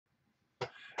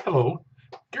Hello,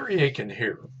 Gary Aiken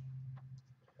here.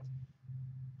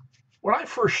 When I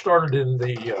first started in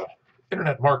the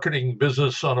internet marketing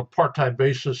business on a part-time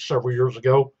basis several years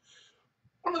ago,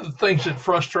 one of the things that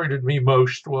frustrated me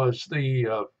most was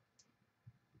the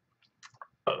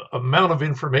amount of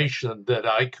information that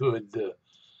I could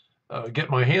get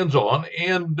my hands on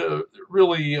and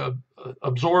really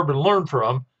absorb and learn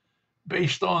from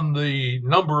based on the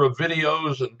number of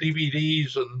videos and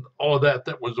DVDs and all of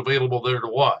that was available there to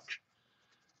watch.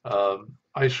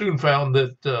 I soon found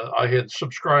that I had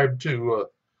subscribed to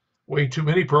way too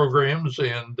many programs,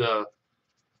 and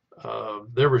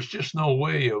there was just no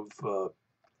way of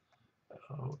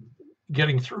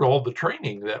getting through all the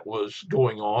training that was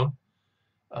going on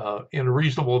in a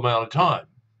reasonable amount of time.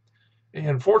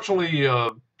 And fortunately,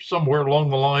 somewhere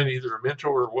along the line, either a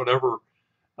mentor or whatever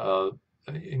uh,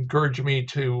 encouraged me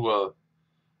to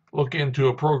look into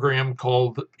a program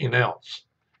called Announce.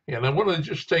 And I want to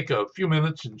just take a few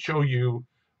minutes and show you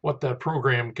what that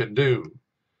program can do.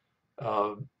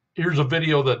 Uh, Here's a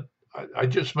video that I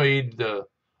just made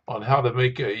on how to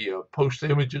make a post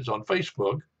images on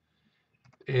Facebook.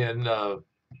 And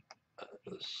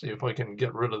let's see if I can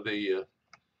get rid of the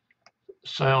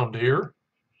sound here.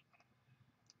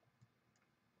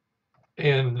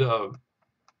 And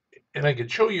I can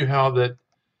show you how that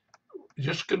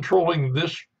just controlling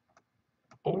this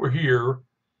over here,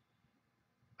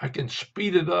 I can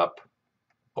speed it up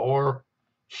or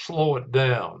slow it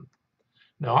down.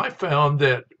 Now I found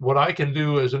that what I can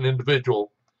do as an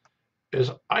individual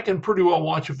is I can pretty well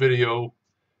watch a video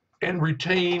and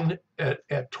retain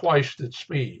at twice its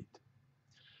speed.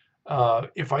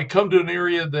 If I come to an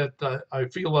area that I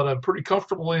feel that I'm pretty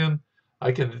comfortable in,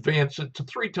 I can advance it to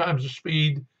 3 times the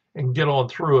speed and get on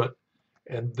through it.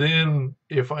 And then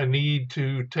if I need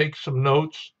to take some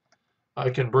notes, I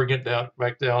can bring it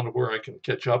back down to where I can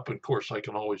catch up. And of course, I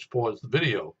can always pause the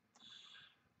video.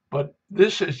 But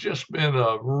this has just been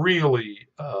a really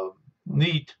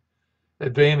neat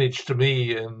advantage to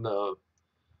me in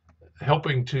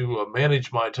helping to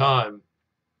manage my time.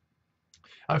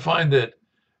 I find that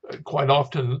quite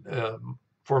often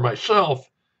for myself,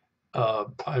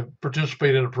 I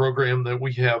participate in a program that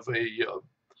we have a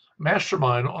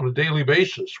mastermind on a daily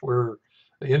basis where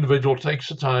the individual takes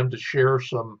the time to share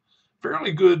some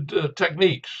fairly good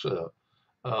techniques.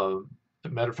 As a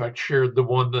matter of fact, shared the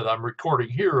one that I'm recording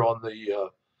here on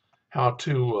the how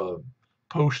to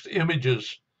post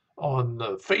images on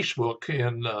Facebook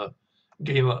and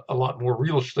gain a lot more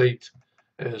real estate,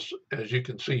 as you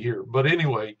can see here. But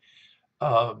anyway,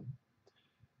 um,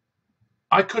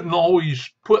 I couldn't always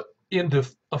put into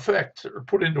effect or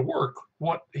put into work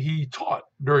what he taught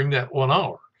during that 1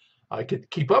 hour. I could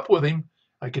keep up with him,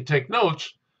 I could take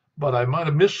notes, but I might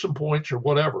have missed some points or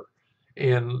whatever.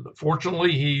 And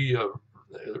fortunately, he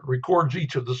records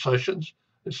each of the sessions.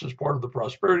 This is part of the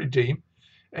prosperity team,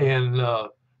 and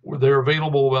they're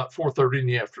available about 4:30 in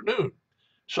the afternoon,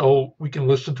 so we can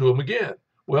listen to them again.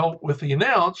 Well, with the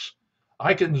Announce,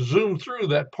 I can zoom through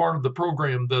that part of the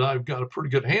program that I've got a pretty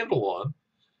good handle on,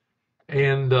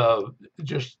 and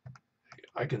just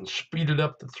I can speed it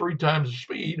up to 3 times the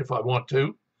speed if I want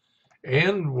to.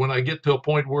 And when I get to a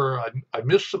point where I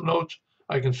miss some notes,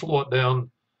 I can slow it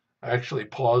down, actually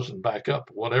pause and back up,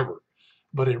 whatever.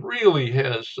 But it really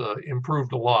has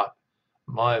improved a lot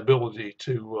my ability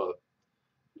to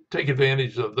take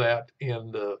advantage of that,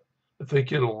 and I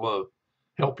think it'll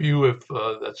help you if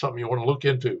that's something you want to look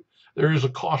into. There is a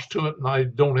cost to it, and I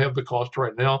don't have the cost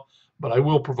right now, but I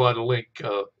will provide a link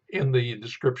in the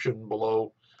description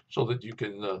below so that you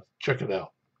can check it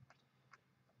out.